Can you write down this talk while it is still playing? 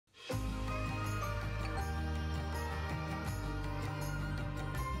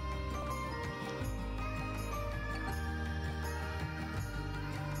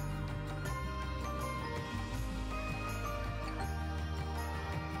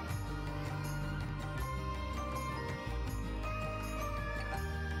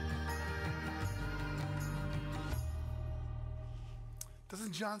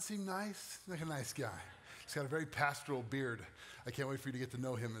Doesn't John seem nice? Like a nice guy. He's got a very pastoral beard. I can't wait for you to get to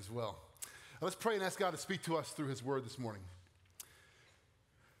know him as well. Let's pray and ask God to speak to us through his word this morning.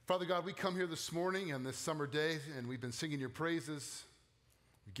 Father God, we come here this morning on this summer day, and we've been singing your praises,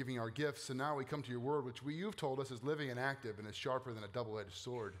 giving our gifts, and now we come to your word, which you've told us is living and active and is sharper than a double-edged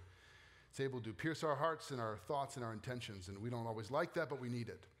sword. It's able to pierce our hearts and our thoughts and our intentions, and we don't always like that, but we need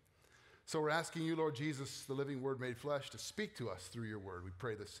it. So we're asking you, Lord Jesus, the living word made flesh, to speak to us through your word. We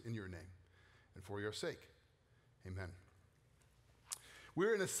pray this in your name and for your sake. Amen.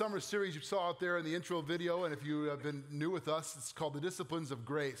 We're in a summer series you saw out there in the intro video, and if you have been new with us, it's called The Disciplines of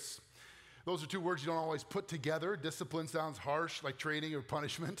Grace. Those are two words you don't always put together. Discipline sounds harsh, like training or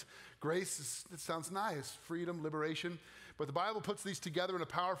punishment. Grace, it sounds nice, freedom, liberation. But the Bible puts these together in a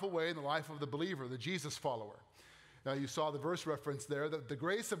powerful way in the life of the believer, the Jesus follower. Now, you saw the verse reference there, that the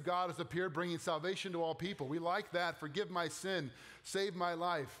grace of God has appeared, bringing salvation to all people. We like that. Forgive my sin, save my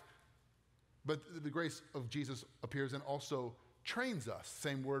life. But the grace of Jesus appears and also trains us.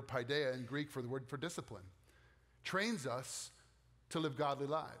 Same word, paideia, in Greek for the word for discipline. Trains us to live godly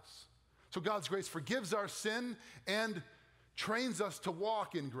lives. So God's grace forgives our sin and trains us to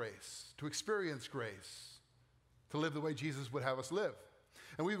walk in grace, to experience grace, to live the way Jesus would have us live.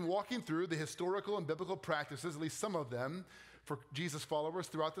 And we've been walking through the historical and biblical practices, at least some of them, for Jesus followers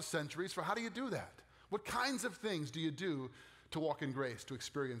throughout the centuries, for how do you do that? What kinds of things do you do to walk in grace, to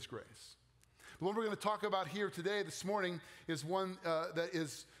experience grace? The one we're going to talk about here today, this morning, is one that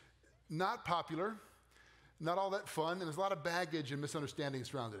is not popular, not all that fun, and there's a lot of baggage and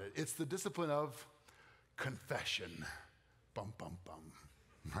misunderstandings surrounding it. It's the discipline of confession. Bum, bum, bum,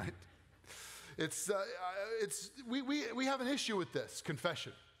 right? We have an issue with this,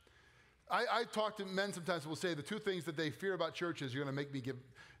 confession. I talk to men sometimes who will say the two things that they fear about church is you're going to make me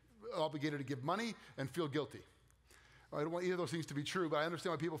obligated to give money and feel guilty. I don't want either of those things to be true, but I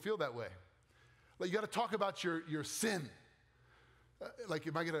understand why people feel that way. Like, you got to talk about your sin. Like,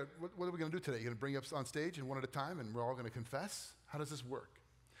 what are we going to do today? You're going to bring us on stage and one at a time and we're all going to confess? How does this work?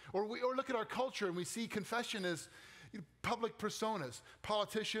 Or look at our culture and we see confession as public personas,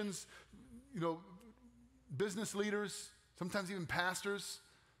 politicians, business leaders, sometimes even pastors,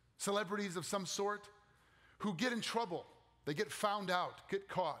 celebrities of some sort, who get in trouble. They get found out, get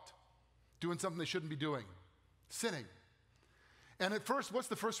caught, doing something they shouldn't be doing, sinning. And at first, what's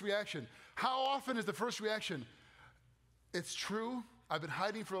the first reaction? How often is the first reaction? It's true. I've been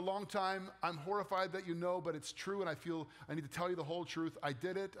hiding for a long time. I'm horrified that you know, but it's true, and I feel I need to tell you the whole truth. I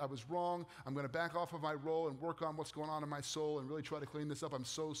did it. I was wrong. I'm going to back off of my role and work on what's going on in my soul and really try to clean this up. I'm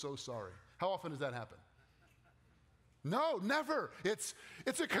so, so sorry. How often does that happen? No, never. It's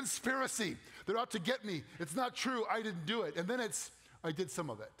a conspiracy. They're out to get me. It's not true. I didn't do it. And then I did some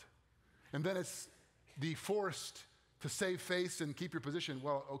of it. And then it's the forced to save face and keep your position.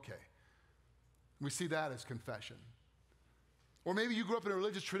 Well, okay. We see that as confession. Or maybe you grew up in a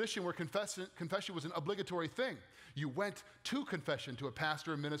religious tradition where confession was an obligatory thing. You went to confession to a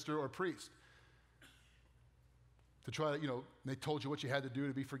pastor, a minister, or a priest to try to, they told you what you had to do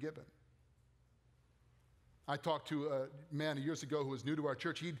to be forgiven. I talked to a man years ago who was new to our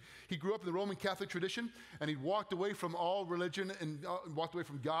church. He grew up in the Roman Catholic tradition, and he'd walked away from all religion and walked away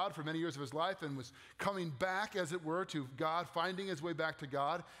from God for many years of his life and was coming back, as it were, to God, finding his way back to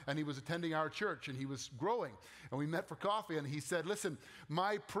God, and he was attending our church, and he was growing. And we met for coffee, and he said, listen,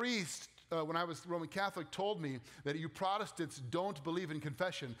 my priest, when I was Roman Catholic, told me that you Protestants don't believe in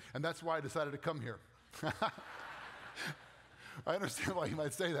confession, and that's why I decided to come here. I understand why you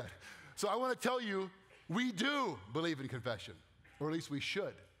might say that. So I want to tell you, we do believe in confession, or at least we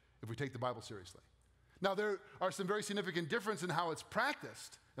should, if we take the Bible seriously. Now, there are some very significant differences in how it's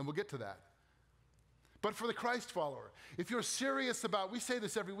practiced, and we'll get to that. But for the Christ follower, if you're serious about, we say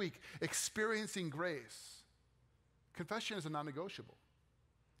this every week, experiencing grace, confession is a non-negotiable.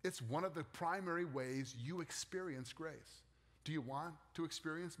 It's one of the primary ways you experience grace. Do you want to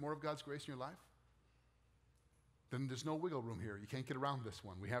experience more of God's grace in your life? Then there's no wiggle room here. You can't get around this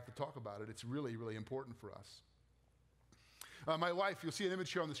one. We have to talk about it. It's really, really important for us. My wife, you'll see an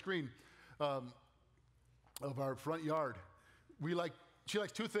image here on the screen of our front yard. She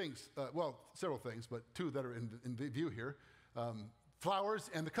likes two things, several things, but two that are in view here. Flowers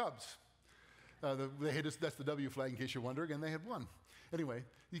and the Cubs. That's the W flag, in case you're wondering, and they had won. Anyway,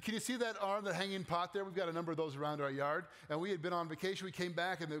 can you see that arm, that hanging pot there? We've got a number of those around our yard. And we had been on vacation. We came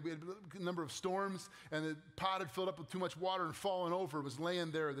back, and we had a number of storms, and the pot had filled up with too much water and fallen over. It was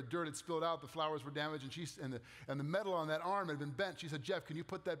laying there. The dirt had spilled out. The flowers were damaged, and the metal on that arm had been bent. She said, Jeff, can you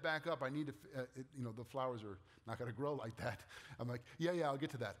put that back up? I need to, the flowers are not going to grow like that. I'm like, yeah, I'll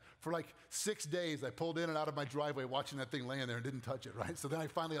get to that. For like 6 days, I pulled in and out of my driveway watching that thing laying there and didn't touch it, right? So then I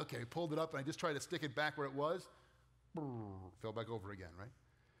finally, pulled it up, and I just tried to stick it back where it was. Fell back over again, right?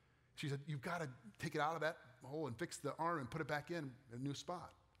 She said, you've got to take it out of that hole and fix the arm and put it back in a new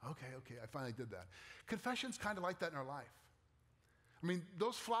spot. Okay, I finally did that. Confession's kind of like that in our life. I mean,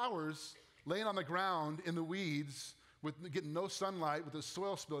 those flowers laying on the ground in the weeds with getting no sunlight, with the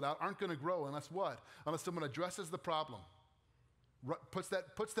soil spilled out, aren't going to grow unless what? Unless someone addresses the problem,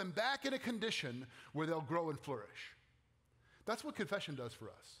 puts them back in a condition where they'll grow and flourish. That's what confession does for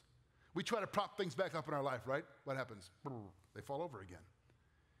us. We try to prop things back up in our life, right? What happens? They fall over again.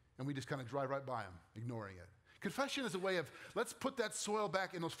 And we just kind of drive right by them, ignoring it. Confession is a way of, let's put that soil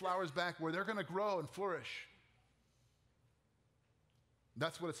back and those flowers back where they're going to grow and flourish.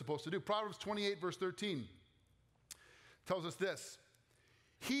 That's what it's supposed to do. Proverbs 28, verse 13 tells us this: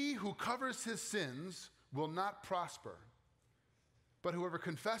 he who covers his sins will not prosper, but whoever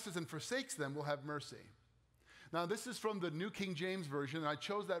confesses and forsakes them will have mercy. Now, this is from the New King James Version, and I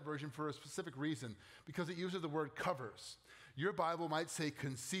chose that version for a specific reason, because it uses the word covers. Your Bible might say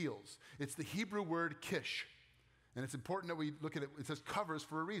conceals. It's the Hebrew word kish, and it's important that we look at it. It says covers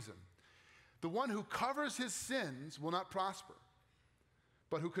for a reason. The one who covers his sins will not prosper,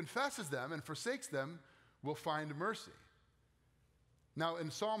 but who confesses them and forsakes them will find mercy. Now, in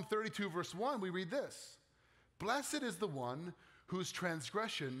Psalm 32, verse 1, we read this: blessed is the one whose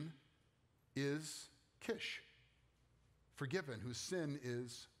transgression is kish, forgiven, whose sin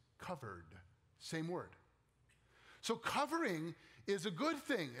is covered. Same word. So covering is a good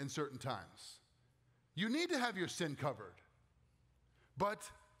thing in certain times. You need to have your sin covered, but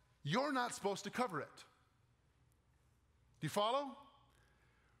you're not supposed to cover it. Do you follow?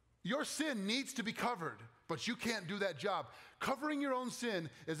 Your sin needs to be covered, but you can't do that job. Covering your own sin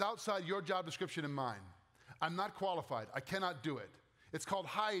is outside your job description and mine. I'm not qualified. I cannot do it. It's called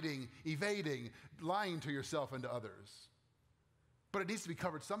hiding, evading, lying to yourself and to others. But it needs to be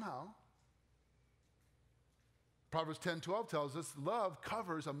covered somehow. Proverbs 10:12 tells us love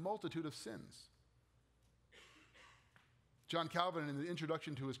covers a multitude of sins. John Calvin, in the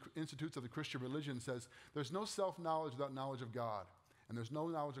introduction to his Institutes of the Christian Religion, says, there's no self-knowledge without knowledge of God, and there's no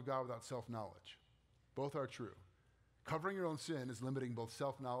knowledge of God without self-knowledge. Both are true. Covering your own sin is limiting both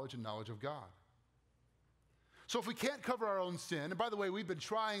self-knowledge and knowledge of God. So if we can't cover our own sin, and by the way, we've been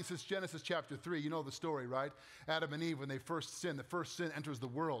trying since Genesis chapter 3. You know the story, right? Adam and Eve, when they first sin, the first sin enters the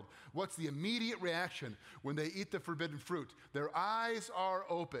world. What's the immediate reaction when they eat the forbidden fruit? Their eyes are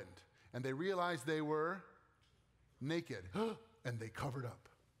opened, and they realized they were naked, and they covered up.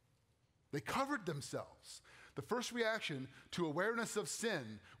 They covered themselves. The first reaction to awareness of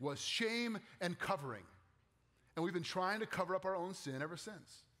sin was shame and covering. And we've been trying to cover up our own sin ever since.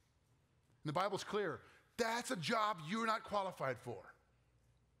 And the Bible's clear. That's a job you're not qualified for.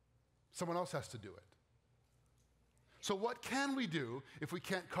 Someone else has to do it. So what can we do if we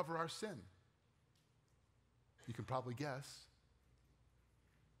can't cover our sin? You can probably guess.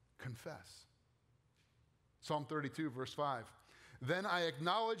 Confess. Psalm 32, verse 5. Then I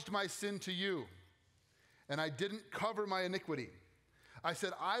acknowledged my sin to you, and I didn't cover my iniquity. I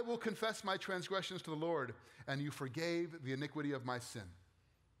said, I will confess my transgressions to the Lord, and you forgave the iniquity of my sin.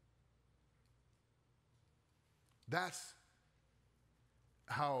 That's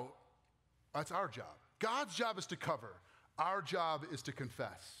our job. God's job is to cover. Our job is to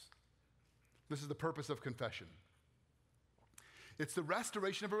confess. This is the purpose of confession. It's the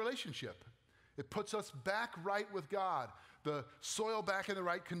restoration of a relationship. It puts us back right with God, the soil back in the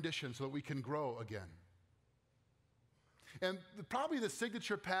right condition so that we can grow again. And probably the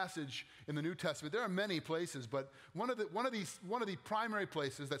signature passage in the New Testament, there are many places, but one of the primary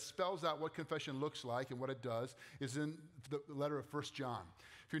places that spells out what confession looks like and what it does is in the letter of 1 John.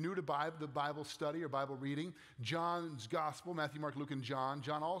 If you're new to the Bible study or Bible reading, John's Gospel, Matthew, Mark, Luke, and John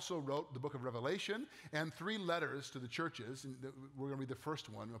also wrote the book of Revelation and 3 letters to the churches. And we're going to read the first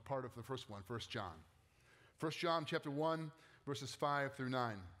one, a part of the first one, 1 John. 1 John chapter 1, verses 5 through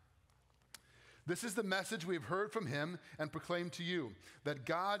 9. This is the message we have heard from him and proclaimed to you, that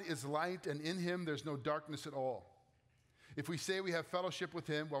God is light and in him there's no darkness at all. If we say we have fellowship with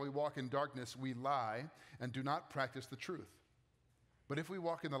him while we walk in darkness, we lie and do not practice the truth. But if we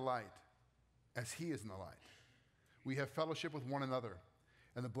walk in the light, as he is in the light, we have fellowship with one another,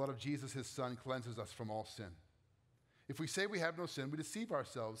 and the blood of Jesus, his son, cleanses us from all sin. If we say we have no sin, we deceive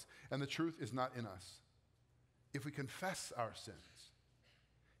ourselves, and the truth is not in us. If we confess our sins,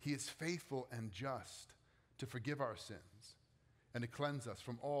 he is faithful and just to forgive our sins and to cleanse us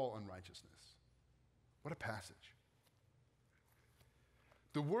from all unrighteousness. What a passage.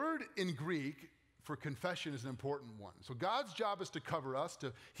 The word in Greek for confession is an important one. So God's job is to cover us.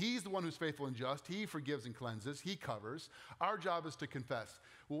 He's the one who's faithful and just. He forgives and cleanses. He covers. Our job is to confess.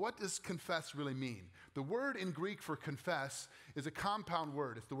 Well, what does confess really mean? The word in Greek for confess is a compound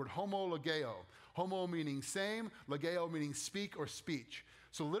word. It's the word homologeo. Homo meaning same, logeo meaning speak or speech.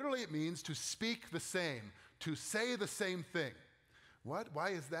 So literally it means to speak the same, to say the same thing. What? Why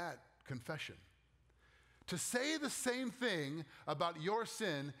is that confession? To say the same thing about your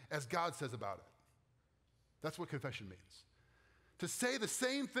sin as God says about it. That's what confession means. To say the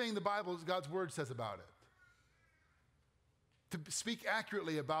same thing the Bible, God's word says about it. To speak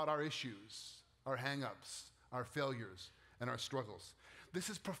accurately about our issues, our hang-ups, our failures, and our struggles. This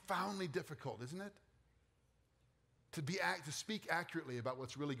is profoundly difficult, isn't it? To speak accurately about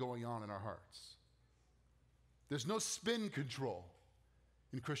what's really going on in our hearts. There's no spin control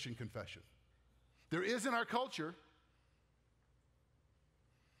in Christian confession. There is in our culture.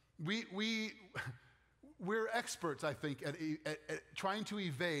 We're experts, I think, at trying to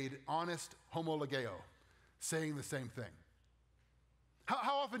evade honest homologeo, saying the same thing.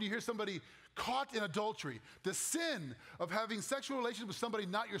 How often do you hear somebody caught in adultery, the sin of having sexual relations with somebody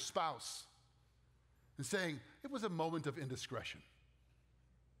not your spouse, and saying, it was a moment of indiscretion?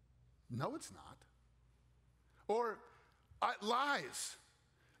 No, it's not. Or lies,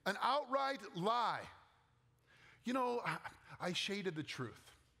 an outright lie. You know, I shaded the truth.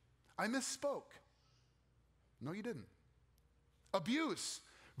 I misspoke. No, you didn't. Abuse,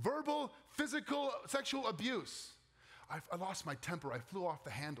 verbal, physical, sexual abuse. I lost my temper. I flew off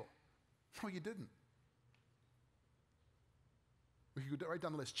the handle. No, you didn't. We could go right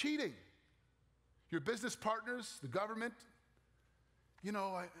down the list. Cheating. Your business partners, the government. You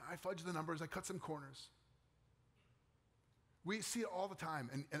know, I fudged the numbers. I cut some corners. We see it all the time.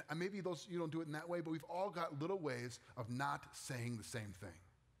 And maybe you don't do it in that way, but we've all got little ways of not saying the same thing.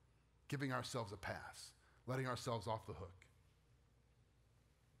 Giving ourselves a pass. Letting ourselves off the hook.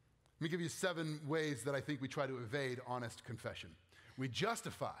 Let me give you 7 ways that I think we try to evade honest confession. We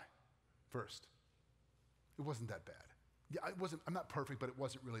justify first. It wasn't that bad. Yeah, I'm not perfect, but it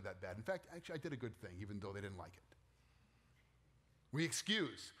wasn't really that bad. In fact, actually, I did a good thing, even though they didn't like it. We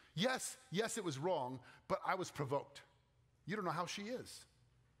excuse. Yes, it was wrong, but I was provoked. You don't know how she is.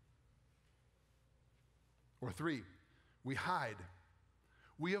 Or 3, we hide.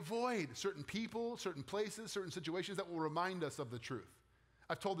 We avoid certain people, certain places, certain situations that will remind us of the truth.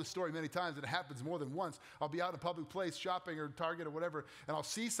 I've told this story many times, and it happens more than once. I'll be out in a public place, shopping or Target or whatever, and I'll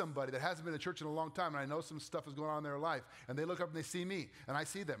see somebody that hasn't been to church in a long time, and I know some stuff is going on in their life, and they look up and they see me, and I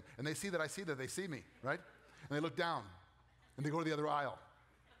see them, and they see that I see that they see me, right? And they look down, and they go to the other aisle,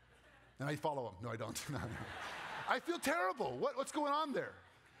 and I follow them. No, I don't. No. I feel terrible. What's going on there?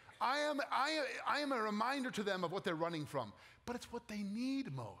 I am a reminder to them of what they're running from, but it's what they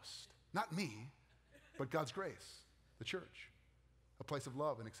need most. Not me, but God's grace, the church, a place of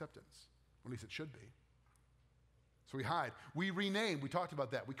love and acceptance. Or at least it should be. So we hide. We rename. We talked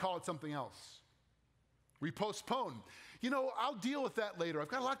about that. We call it something else. We postpone. You know, I'll deal with that later. I've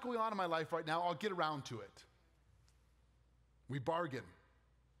got a lot going on in my life right now. I'll get around to it. We bargain.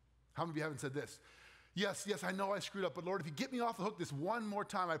 How many of you haven't said this? Yes, I know I screwed up, but Lord, if you get me off the hook this one more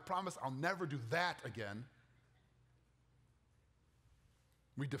time, I promise I'll never do that again.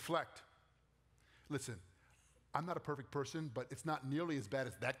 We deflect. Listen, I'm not a perfect person, but it's not nearly as bad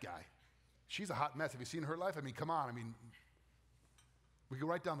as that guy. She's a hot mess. Have you seen her life? I mean, come on. We go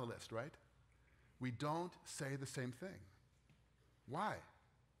right down the list, right? We don't say the same thing. Why?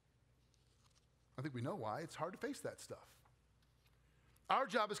 I think we know why. It's hard to face that stuff. Our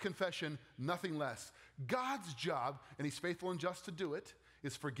job is confession, nothing less. God's job, and he's faithful and just to do it,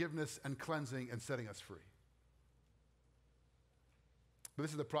 is forgiveness and cleansing and setting us free. But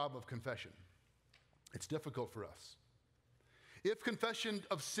this is the problem of confession. It's difficult for us. If confession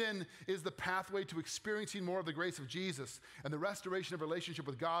of sin is the pathway to experiencing more of the grace of Jesus and the restoration of relationship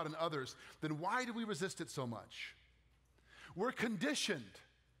with God and others, then why do we resist it so much? We're conditioned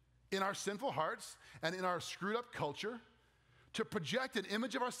in our sinful hearts and in our screwed up culture to project an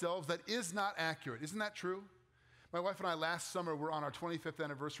image of ourselves that is not accurate. Isn't that true? My wife and I last summer were on our 25th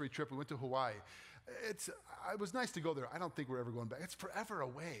anniversary trip. We went to Hawaii. It was nice to go there. I don't think we're ever going back. It's forever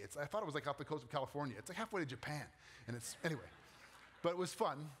away. I thought it was like off the coast of California. It's like halfway to Japan. Anyway, but it was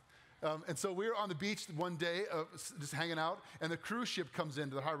fun. And so we were on the beach one day, just hanging out, and the cruise ship comes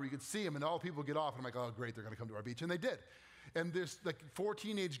into the harbor. You could see them, and all the people get off. And I'm like, oh, great, they're going to come to our beach. And they did. And there's like 4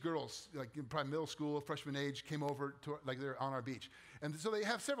 teenage girls, like probably middle school, freshman age, came over to, like they're on our beach. And so they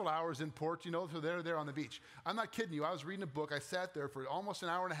have several hours in port, so they're there on the beach. I'm not kidding you. I was reading a book. I sat there for almost an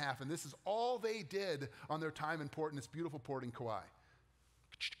hour and a half, and this is all they did on their time in port, in this beautiful port in Kauai.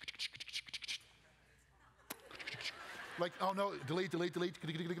 Like, oh no, delete.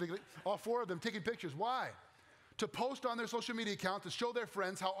 All 4 of them taking pictures. Why? To post on their social media account to show their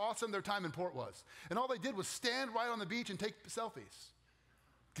friends how awesome their time in port was. And all they did was stand right on the beach and take selfies.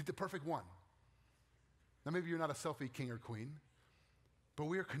 Get the perfect one. Now maybe you're not a selfie king or queen, but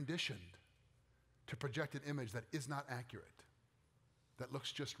we are conditioned to project an image that is not accurate, that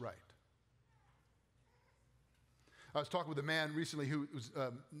looks just right. I was talking with a man recently who was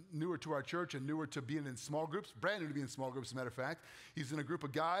newer to our church and newer to being in small groups, brand new to being in small groups, as a matter of fact. He's in a group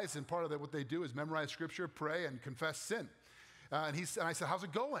of guys, and part of what they do is memorize scripture, pray, and confess sin. And I said, how's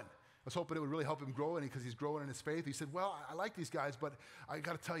it going? I was hoping it would really help him grow, because he's growing in his faith. He said, well, I like these guys, but I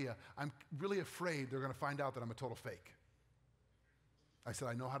got to tell you, I'm really afraid they're going to find out that I'm a total fake. I said,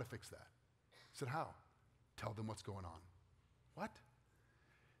 I know how to fix that. He said, how? Tell them what's going on. What?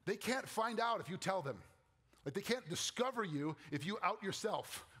 They can't find out if you tell them. Like they can't discover you if you out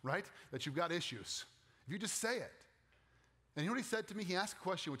yourself, right? That you've got issues. If you just say it. And you know what he said to me? He asked a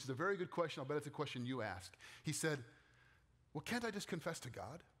question, which is a very good question. I'll bet it's a question you ask. He said, well, can't I just confess to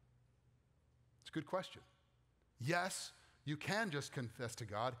God? It's a good question. Yes, you can just confess to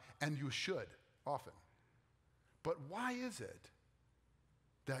God, and you should often. But why is it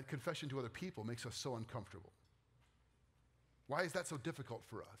that confession to other people makes us so uncomfortable? Why is that so difficult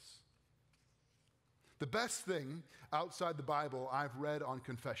for us? The best thing outside the Bible I've read on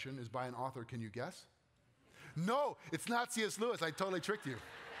confession is by an author. Can you guess? No, it's not C.S. Lewis. I totally tricked you.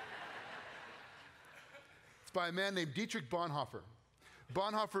 It's by a man named Dietrich Bonhoeffer.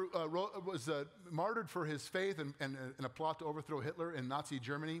 Bonhoeffer was martyred for his faith in a plot to overthrow Hitler in Nazi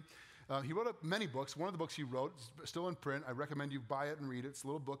Germany. He wrote many books. One of the books he wrote is still in print. I recommend you buy it and read it. It's a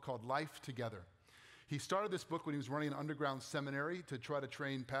little book called Life Together. He started this book when he was running an underground seminary to try to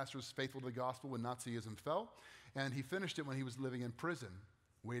train pastors faithful to the gospel when Nazism fell. And he finished it when he was living in prison,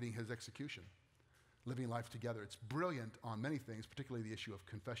 waiting his execution, living life together. It's brilliant on many things, particularly the issue of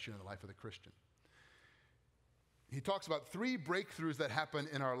confession in the life of the Christian. He talks about 3 breakthroughs that happen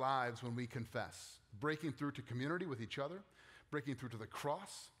in our lives when we confess. Breaking through to community with each other, breaking through to the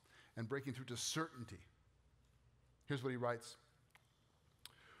cross, and breaking through to certainty. Here's what he writes.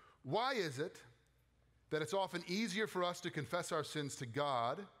 Why is it that it's often easier for us to confess our sins to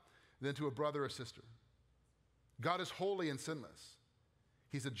God than to a brother or sister? God is holy and sinless.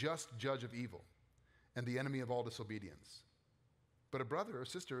 He's a just judge of evil and the enemy of all disobedience. But a brother or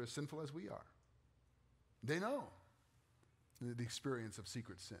sister is sinful as we are. They know the experience of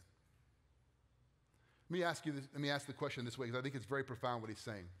secret sin. Let me ask the question this way, because I think it's very profound what he's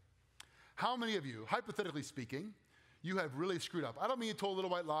saying. How many of you, hypothetically speaking, you have really screwed up? I don't mean you told a little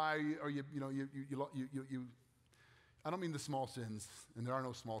white lie, or I don't mean the small sins, and there are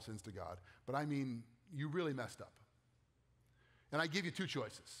no small sins to God, but I mean you really messed up. And I give you 2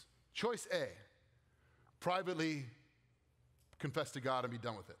 choices. Choice A, privately confess to God and be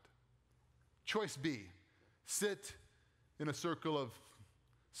done with it. Choice B, sit in a circle of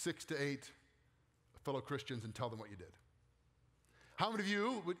 6 to 8 fellow Christians and tell them what you did. How many of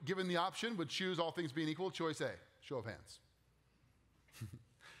you, given the option, would choose, all things being equal, choice A? Show of hands.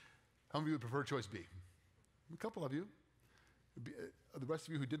 How many of you would prefer choice B? A couple of you. The rest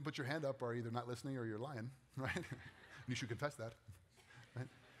of you who didn't put your hand up are either not listening or you're lying, right? You should confess that. Right?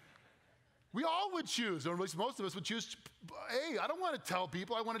 We all would choose, or at least most of us would choose, hey, I don't want to tell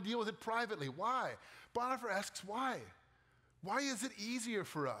people, I want to deal with it privately. Why? Bonhoeffer asks why. Why is it easier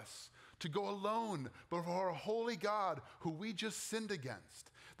for us to go alone before a holy God who we just sinned against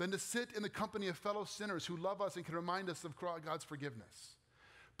than to sit in the company of fellow sinners who love us and can remind us of God's forgiveness?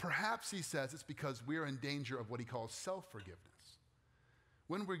 Perhaps, he says, it's because we're in danger of what he calls self-forgiveness.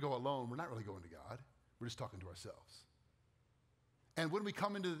 When we go alone, we're not really going to God. We're just talking to ourselves. And when we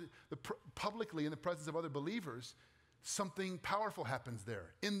come into publicly in the presence of other believers, something powerful happens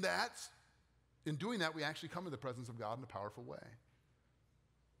there. In doing that, we actually come to the presence of God in a powerful way.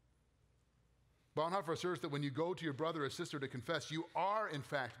 Bonhoeffer asserts that when you go to your brother or sister to confess, you are in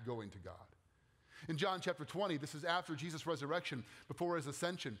fact going to God. In John chapter 20, this is after Jesus' resurrection, before his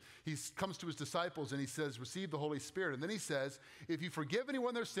ascension, he comes to his disciples and he says, receive the Holy Spirit. And then he says, if you forgive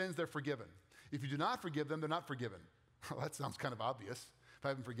anyone their sins, they're forgiven. If you do not forgive them, they're not forgiven. Well, that sounds kind of obvious. If I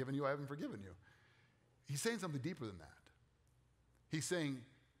haven't forgiven you, I haven't forgiven you. He's saying something deeper than that. He's saying,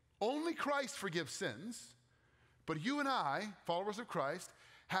 Only Christ forgives sins, but you and I, followers of Christ,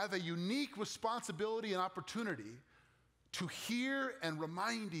 have a unique responsibility and opportunity to hear and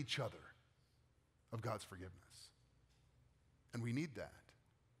remind each other of God's forgiveness. And we need that.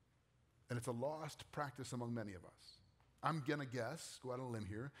 And it's a lost practice among many of us. I'm going to guess, go out on a limb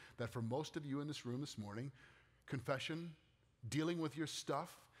here, that for most of you in this room this morning, confession, dealing with your stuff,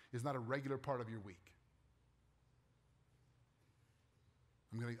 is not a regular part of your week.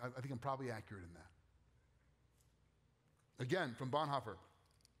 I think I'm probably accurate in that. Again, from Bonhoeffer.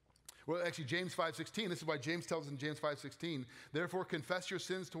 Well, actually, James 5:16, this is why James tells us in James 5:16, therefore confess your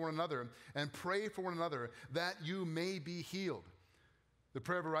sins to one another and pray for one another that you may be healed. The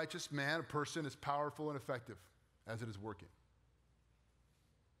prayer of a righteous man, a person, is powerful and effective as it is working.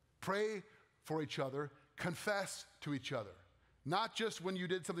 Pray for each other, confess to each other. Not just when you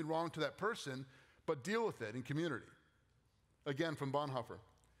did something wrong to that person, but deal with it in community. Again, from Bonhoeffer.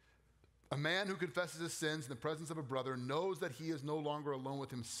 A man who confesses his sins in the presence of a brother knows that he is no longer alone with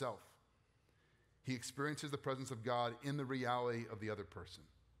himself. He experiences the presence of God in the reality of the other person.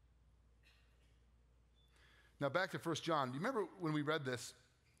 Now back to 1 John. Do you remember when we read this,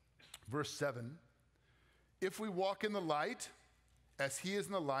 verse 7? If we walk in the light, as he is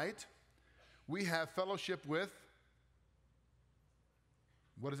in the light, we have fellowship with,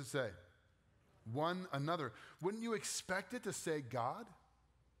 what does it say? One another. Wouldn't you expect it to say God?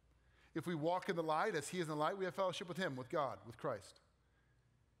 If we walk in the light, as he is in the light, we have fellowship with him, with God, with Christ.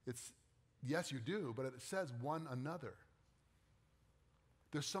 It's, yes, you do, but it says one another.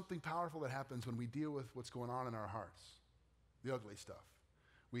 There's something powerful that happens when we deal with what's going on in our hearts, the ugly stuff.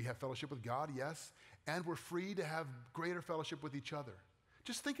 We have fellowship with God, yes, and we're free to have greater fellowship with each other.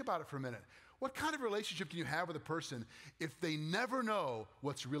 Just think about it for a minute. What kind of relationship can you have with a person if they never know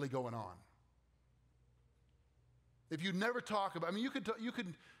what's really going on? If you never talk about, you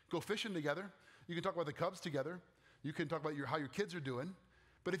could go fishing together. You can talk about the Cubs together. You can talk about how your kids are doing.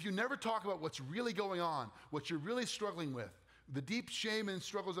 But if you never talk about what's really going on, what you're really struggling with, the deep shame and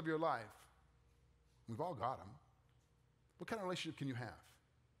struggles of your life, we've all got them. What kind of relationship can you have?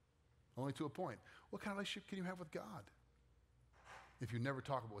 Only to a point. What kind of relationship can you have with God if you never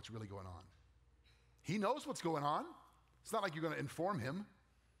talk about what's really going on? He knows what's going on. It's not like you're going to inform him.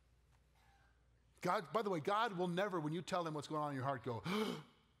 God, by the way, God will never, when you tell him what's going on in your heart, go,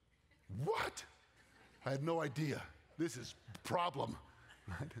 what? I had no idea. This is a problem.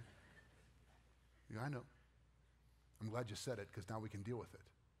 Right? Yeah, I know. I'm glad you said it because now we can deal with it.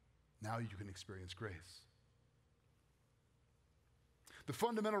 Now you can experience grace. The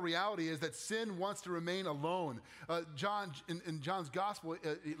fundamental reality is that sin wants to remain alone. John, in John's gospel,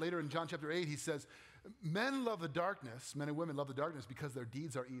 later in John chapter 8, he says, men love the darkness, men and women love the darkness because their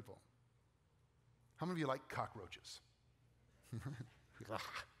deeds are evil. How many of you like cockroaches?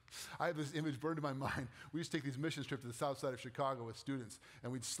 I have this image burned in my mind. We used to take these mission trips to the south side of Chicago with students,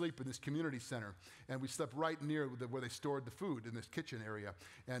 and we'd sleep in this community center, and we slept right near where they stored the food in this kitchen area.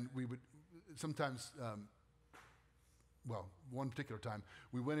 And we would sometimes, one particular time,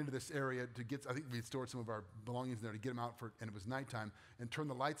 we went into this area to get, I think we had stored some of our belongings in there to get them out, and it was nighttime, and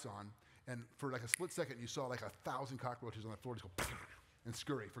turned the lights on, and for like a split second, you saw like 1,000 cockroaches on the floor just go and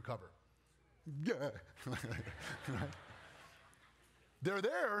scurry for cover. Yeah. Right? They're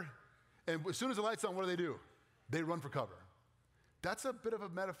there, and as soon as the light's on, what do? They run for cover. That's a bit of a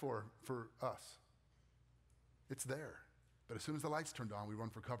metaphor for us. It's there. But as soon as the light's turned on, we run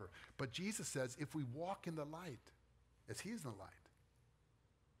for cover. But Jesus says, if we walk in the light, as he is in the light,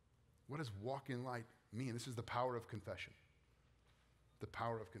 what does walk in light mean? This is the power of confession. The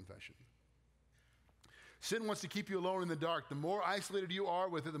power of confession. Sin wants to keep you alone in the dark. The more isolated you are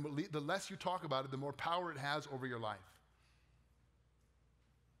with it, the less you talk about it, the more power it has over your life.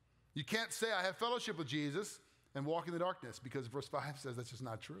 You can't say, I have fellowship with Jesus and walk in the darkness, because verse 5 says that's just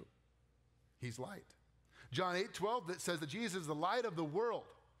not true. He's light. John 8:12 that says that Jesus is the light of the world.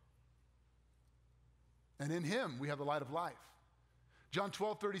 And in him we have the light of life. John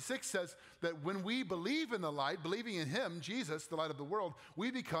 12:36 says that when we believe in the light, believing in him, Jesus, the light of the world, we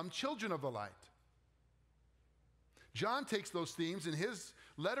become children of the light. John takes those themes in his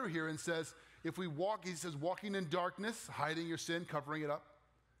letter here and says, if we walk, he says, walking in darkness, hiding your sin, covering it up,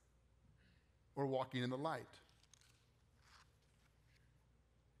 or walking in the light.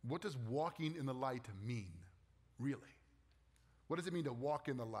 What does walking in the light mean, really? What does it mean to walk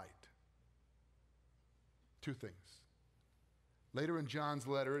in the light? Two things. Later in John's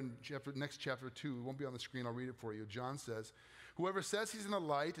letter, in next chapter 2, it won't be on the screen, I'll read it for you. John says, whoever says he's in the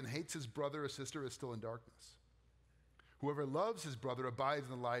light and hates his brother or sister is still in darkness. Whoever loves his brother abides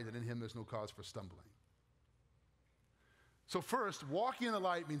in the light, and in him there's no cause for stumbling. So first, walking in the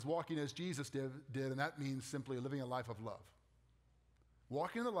light means walking as Jesus did, and that means simply living a life of love.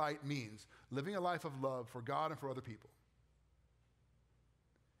 Walking in the light means living a life of love for God and for other people.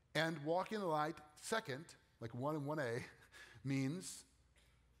 And walking in the light, second, like 1 and 1A, means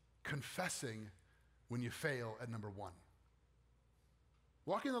confessing when you fail at number 1.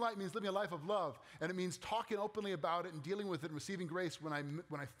 Walking in the light means living a life of love, and it means talking openly about it and dealing with it and receiving grace when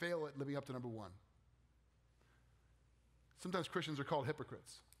I fail at living up to number 1. Sometimes Christians are called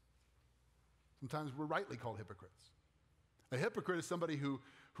hypocrites. Sometimes we're rightly called hypocrites. A hypocrite is somebody who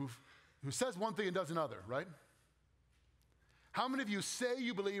says one thing and does another, right? How many of you say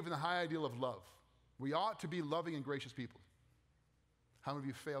you believe in the high ideal of love? We ought to be loving and gracious people. How many of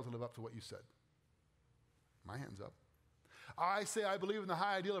you fail to live up to what you said? My hand's up. I say I believe in the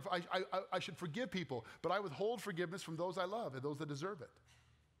high ideal of I should forgive people, but I withhold forgiveness from those I love and those that deserve it.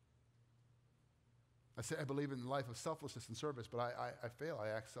 I say I believe in the life of selflessness and service, but I fail. I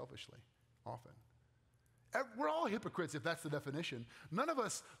act selfishly often. We're all hypocrites if that's the definition. None of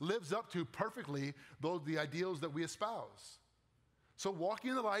us lives up to perfectly the ideals that we espouse. So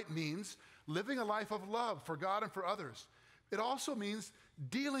walking in the light means living a life of love for God and for others. It also means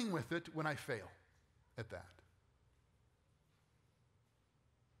dealing with it when I fail at that.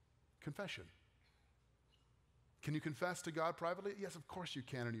 Confession. Can you confess to God privately? Yes, of course you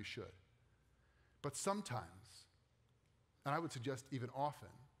can and you should. But sometimes, and I would suggest even often,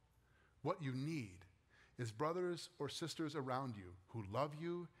 what you need is brothers or sisters around you who love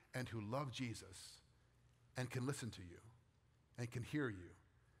you and who love Jesus and can listen to you and can hear you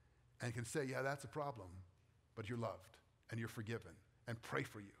and can say, yeah, that's a problem, but you're loved and you're forgiven, and pray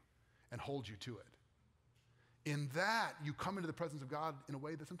for you and hold you to it. In that, you come into the presence of God in a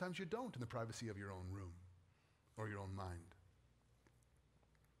way that sometimes you don't in the privacy of your own room or your own mind.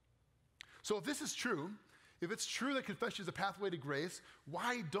 So if this is true, if it's true that confession is a pathway to grace,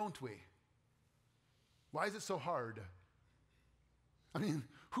 why don't we? Why is it so hard? I mean,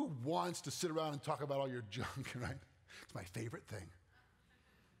 who wants to sit around and talk about all your junk, right? It's my favorite thing.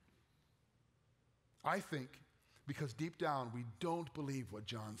 I think because deep down we don't believe what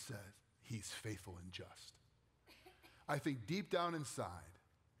John says. He's faithful and just. I think deep down inside,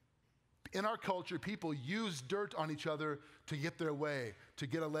 in our culture, people use dirt on each other to get their way, to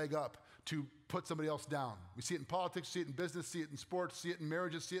get a leg up, to put somebody else down. We see it in politics, see it in business, see it in sports, see it in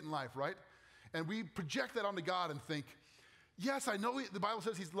marriages, see it in life, right? And we project that onto God and think, yes, I know the Bible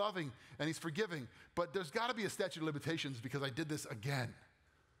says he's loving and he's forgiving, but there's got to be a statute of limitations because I did this again.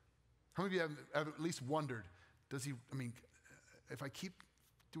 How many of you have at least wondered, if I keep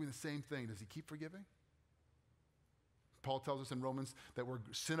doing the same thing, does he keep forgiving? Paul tells us in Romans that where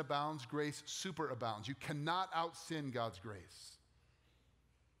sin abounds, grace superabounds. You cannot out-sin God's grace.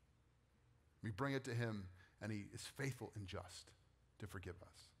 We bring it to him, and he is faithful and just to forgive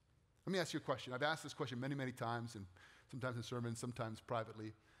us. Let me ask you a question. I've asked this question many, many times, and sometimes in sermons, sometimes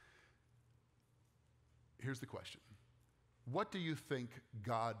privately. Here's the question. What do you think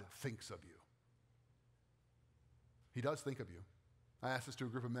God thinks of you? He does think of you. I asked this to a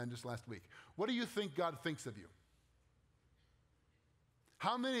group of men just last week. What do you think God thinks of you?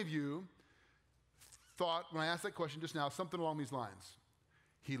 How many of you thought, when I asked that question just now, something along these lines?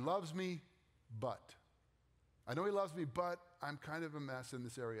 He loves me, but. I know he loves me, but I'm kind of a mess in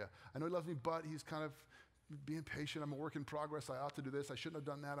this area. I know he loves me, but he's kind of being patient. I'm a work in progress. I ought to do this. I shouldn't have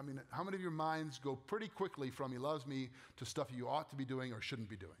done that. I mean, how many of your minds go pretty quickly from he loves me to stuff you ought to be doing or shouldn't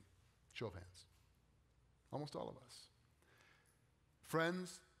be doing? Show of hands. Almost all of us.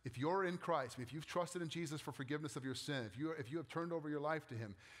 Friends, if you're in Christ, if you've trusted in Jesus for forgiveness of your sin, if you have turned over your life to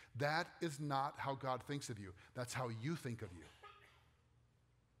him, that is not how God thinks of you. That's how you think of you.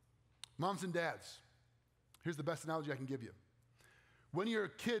 Moms and dads, here's the best analogy I can give you. When your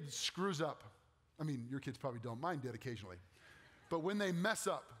kid screws up, your kids probably don't, mine did occasionally, but when they mess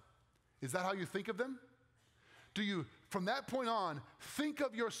up, is that how you think of them? Do you, from that point on, think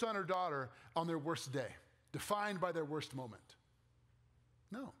of your son or daughter on their worst day, defined by their worst moment?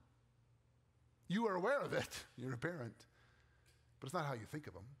 No. You are aware of it. You're a parent. But it's not how you think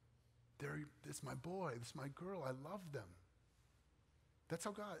of them. It's my boy. It's my girl. I love them. That's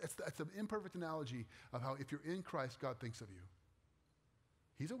how God, it's an imperfect analogy of how if you're in Christ, God thinks of you.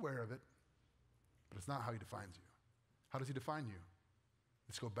 He's aware of it, but it's not how he defines you. How does he define you?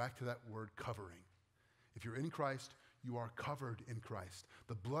 Let's go back to that word covering. If you're in Christ, you are covered in Christ.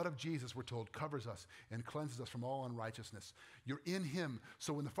 The blood of Jesus, we're told, covers us and cleanses us from all unrighteousness. You're in him.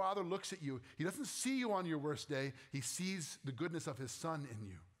 So when the Father looks at you, he doesn't see you on your worst day. He sees the goodness of his Son in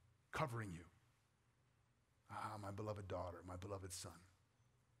you, covering you. Ah, my beloved daughter, my beloved son.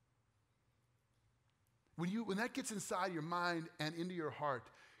 When that gets inside your mind and into your heart,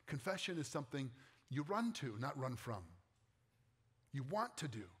 confession is something you run to, not run from. You want to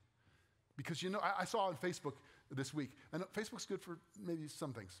do. Because I saw on Facebook this week, and Facebook's good for maybe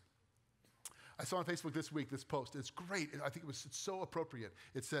some things. I saw on Facebook this week this post. It's great. I think it's so appropriate.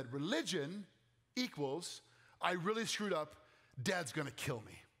 It said, religion equals, I really screwed up, Dad's going to kill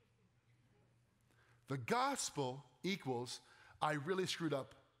me. The gospel equals, I really screwed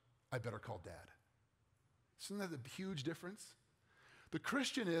up, I better call Dad. Isn't that a huge difference? The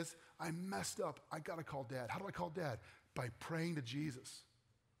Christian is, I messed up, I got to call Dad. How do I call Dad? By praying to Jesus,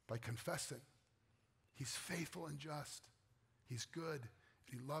 by confessing. He's faithful and just. He's good.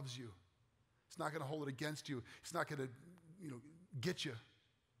 He loves you. He's not going to hold it against you. He's not going to, get you.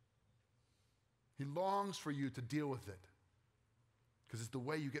 He longs for you to deal with it because it's the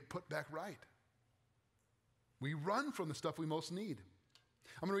way you get put back right. We run from the stuff we most need.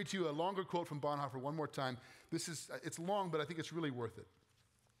 I'm going to read to you a longer quote from Bonhoeffer one more time. It's long, but I think it's really worth it.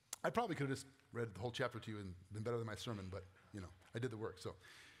 I probably could have just read the whole chapter to you and been better than my sermon, but, I did the work. So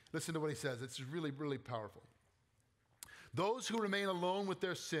listen to what he says. It's really, really powerful. Those who remain alone with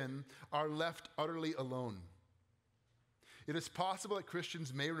their sin are left utterly alone. It is possible that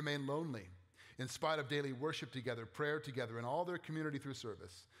Christians may remain lonely in spite of daily worship together, prayer together, and all their community through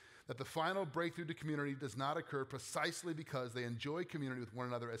service. That the final breakthrough to community does not occur precisely because they enjoy community with one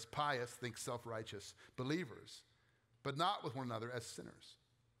another as pious, think self-righteous believers, but not with one another as sinners.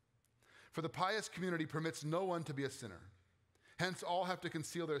 For the pious community permits no one to be a sinner. Hence, all have to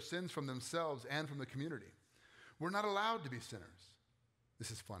conceal their sins from themselves and from the community. We're not allowed to be sinners.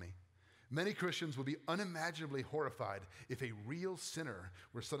 This is funny. Many Christians would be unimaginably horrified if a real sinner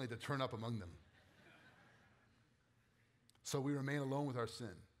were suddenly to turn up among them. So we remain alone with our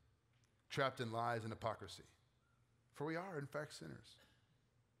sin, trapped in lies and hypocrisy. For we are, in fact, sinners.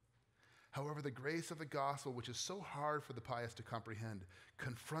 However, the grace of the gospel, which is so hard for the pious to comprehend,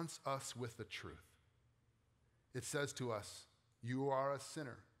 confronts us with the truth. It says to us, you are a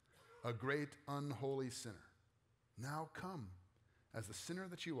sinner, a great unholy sinner. Now come, as the sinner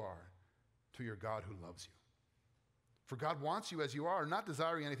that you are, to your God who loves you. For God wants you as you are, not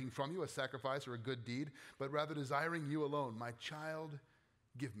desiring anything from you, a sacrifice or a good deed, but rather desiring you alone. My child,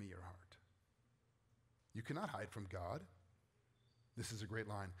 give me your heart. You cannot hide from God. This is a great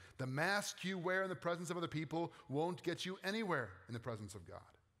line. The mask you wear in the presence of other people won't get you anywhere in the presence of God.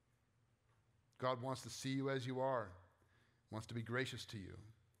 God wants to see you as you are, wants to be gracious to you.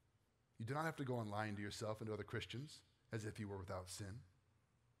 You do not have to go on lying to yourself and to other Christians as if you were without sin.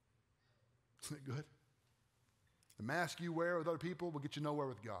 Isn't it good? The mask you wear with other people will get you nowhere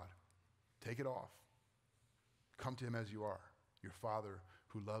with God. Take it off. Come to him as you are, your Father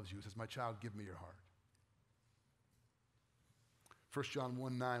who loves you. Says, my child, give me your heart. 1 John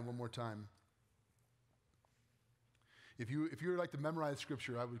 1:9, one more time. If you were like to memorize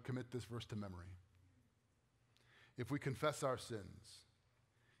Scripture, I would commit this verse to memory. If we confess our sins,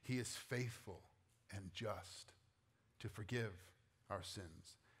 he is faithful and just to forgive our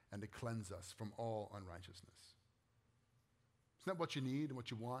sins and to cleanse us from all unrighteousness. Isn't that what you need and what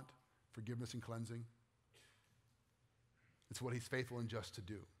you want? Forgiveness and cleansing? It's what he's faithful and just to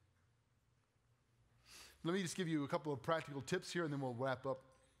do. Let me just give you a couple of practical tips here, and then we'll wrap up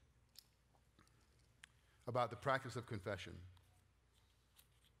about the practice of confession.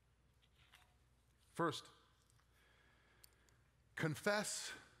 First,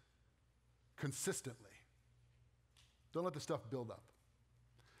 confess consistently. Don't let the stuff build up.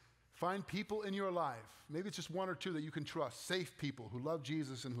 Find people in your life, maybe it's just one or two that you can trust, safe people who love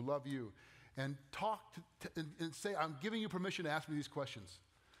Jesus and who love you, and talk and say, I'm giving you permission to ask me these questions.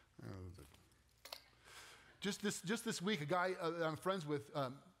 Just this week, a guy I'm friends with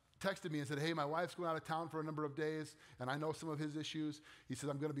texted me and said, hey, my wife's going out of town for a number of days, and I know some of his issues. He said,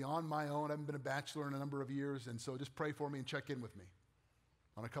 I'm going to be on my own. I haven't been a bachelor in a number of years, and so just pray for me and check in with me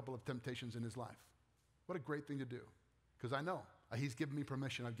on a couple of temptations in his life. What a great thing to do, because I know he's given me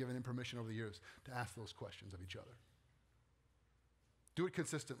permission. I've given him permission over the years to ask those questions of each other. Do it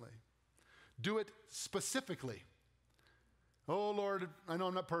consistently. Do it specifically. Oh, Lord, I know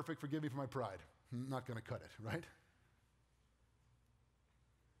I'm not perfect. Forgive me for my pride. I'm not going to cut it, right?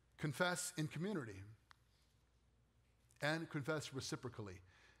 Confess in community. And confess reciprocally.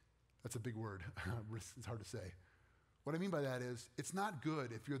 That's a big word. It's hard to say. What I mean by that is, it's not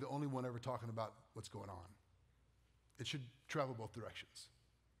good if you're the only one ever talking about what's going on. It should travel both directions,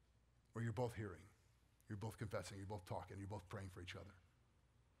 where you're both hearing, you're both confessing, you're both talking, you're both praying for each other.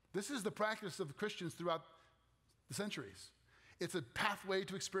 This is the practice of Christians throughout the centuries. It's a pathway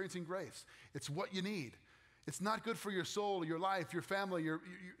to experiencing grace. It's what you need. It's not good for your soul, your life, your family,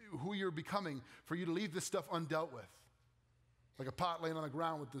 who you're becoming, for you to leave this stuff undealt with. Like a pot laying on the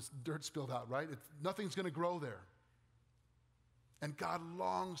ground with this dirt spilled out, right? Nothing's going to grow there. And God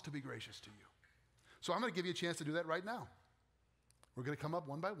longs to be gracious to you. So I'm going to give you a chance to do that right now. We're going to come up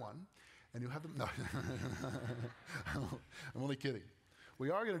one by one, and you'll have them. No, I'm only kidding. What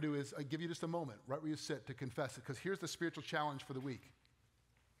we are going to do is give you just a moment, right where you sit, to confess it, because here's the spiritual challenge for the week.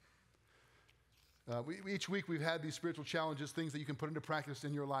 Each week we've had these spiritual challenges, things that you can put into practice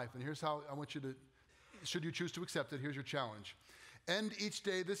in your life. And here's how I want you to, should you choose to accept it, here's your challenge. End each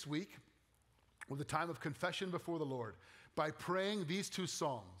day this week with a time of confession before the Lord by praying these two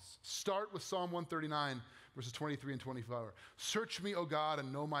psalms. Start with Psalm 139, verses 23 and 24. Search me, O God,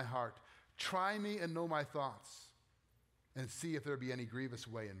 and know my heart. Try me and know my thoughts, and see if there be any grievous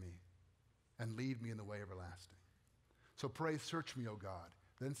way in me, and lead me in the way everlasting. So pray, search me, O God.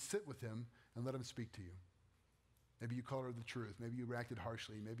 Then sit with him and let him speak to you. Maybe you call her the truth. Maybe you reacted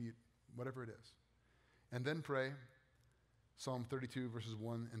harshly. Maybe whatever it is. And then pray, Psalm 32, verses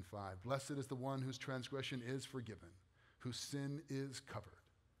 1 and 5. Blessed is the one whose transgression is forgiven, whose sin is covered.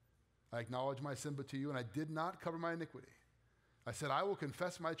 I acknowledge my sin but to you, and I did not cover my iniquity. I said, I will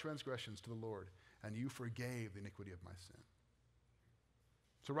confess my transgressions to the Lord, and you forgave the iniquity of my sin.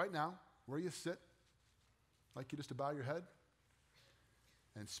 So right now, where you sit, I'd like you just to bow your head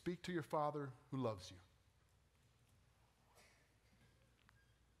and speak to your Father who loves you.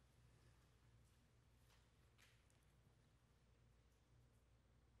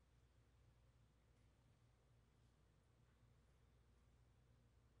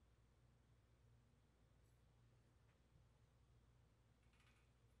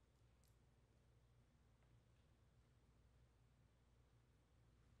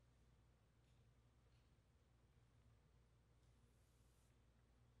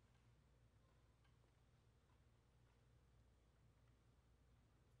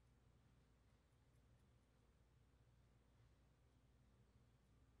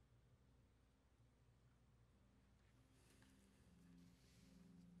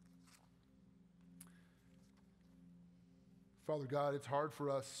 Father God, it's hard for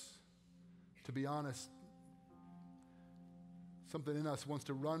us to be honest. Something in us wants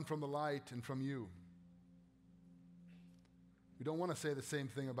to run from the light and from you. We don't want to say the same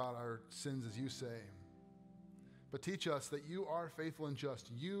thing about our sins as you say. But teach us that you are faithful and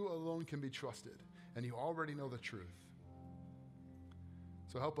just. You alone can be trusted, and you already know the truth.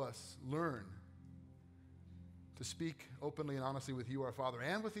 So help us learn to speak openly and honestly with you, our Father,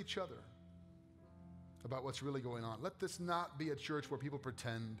 and with each other about what's really going on. Let this not be a church where people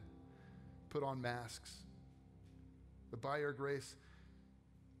pretend, put on masks. But by your grace,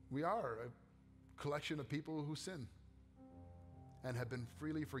 we are a collection of people who sin and have been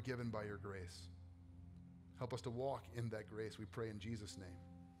freely forgiven by your grace. Help us to walk in that grace, we pray in Jesus'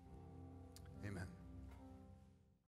 name. Amen.